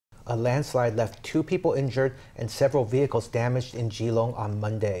A landslide left 2 people injured and several vehicles damaged in Keelung on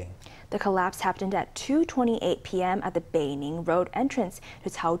Monday. The collapse happened at 2:28 p.m. at the Beining Road entrance to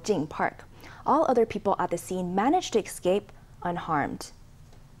Chaojing Park. All other people at the scene managed to escape unharmed.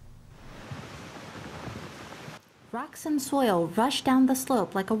 Rocks and soil rush down the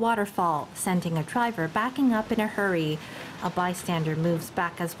slope like a waterfall, sending a driver backing up in a hurry. A bystander moves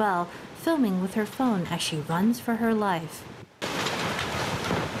back as well, filming with her phone as she runs for her life.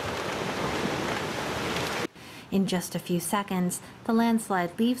 In just a few seconds, the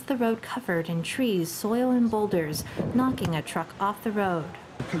landslide leaves the road covered in trees, soil, and boulders, knocking a truck off the road.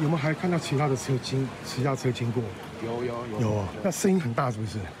 有没有还看到其他车经过？有，那声音很大是不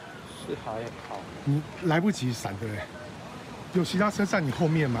是？是还好。你来不及闪对不对？有其他车在你后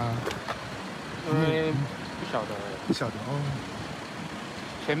面吗？不晓得哦。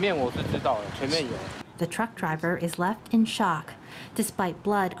前面我是知道的，前面有。 The truck driver is left in shock. Despite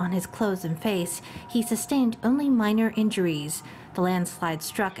blood on his clothes and face, he sustained only minor injuries. The landslide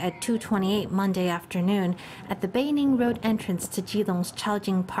struck at 2:28 Monday afternoon at the Beining Road entrance to Keelung's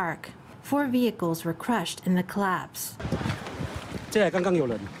Chaojing Park. 4 vehicles were crushed in the collapse. 这刚刚有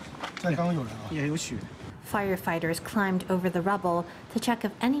人，也有血。 Firefighters climbed over the rubble to check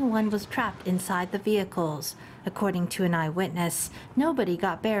if anyone was trapped inside the vehicles. According to an eyewitness, nobody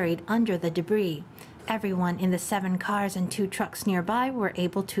got buried under the debris. Everyone in the 7 cars and 2 trucks nearby were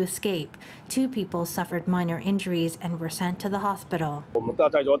able to escape. 2 people suffered minor injuries and were sent to the hospital.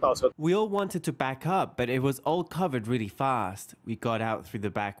 We all wanted to back up, but it was all covered really fast. We got out through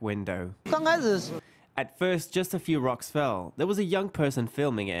the back window. At first, just a few rocks fell. There was a young person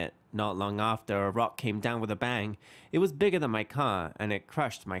filming it. Not long after, a rock came down with a bang. It was bigger than my car, and it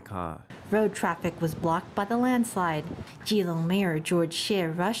crushed my car. Road traffic was blocked by the landslide. Keelung Mayor George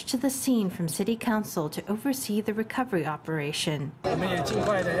Xie rushed to the scene from City Council to oversee the recovery operation.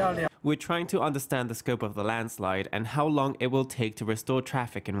 We're trying to understand the scope of the landslide and how long it will take to restore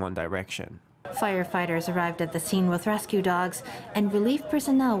traffic in one direction. Firefighters arrived at the scene with rescue dogs, and relief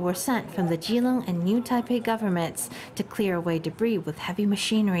personnel were sent from the Keelung and New Taipei governments to clear away debris with heavy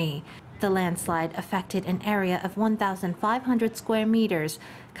machinery. The landslide affected an area of 1,500 square meters,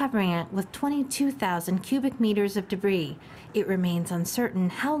 covering it with 22,000 cubic meters of debris. It remains uncertain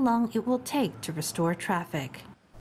how long it will take to restore traffic.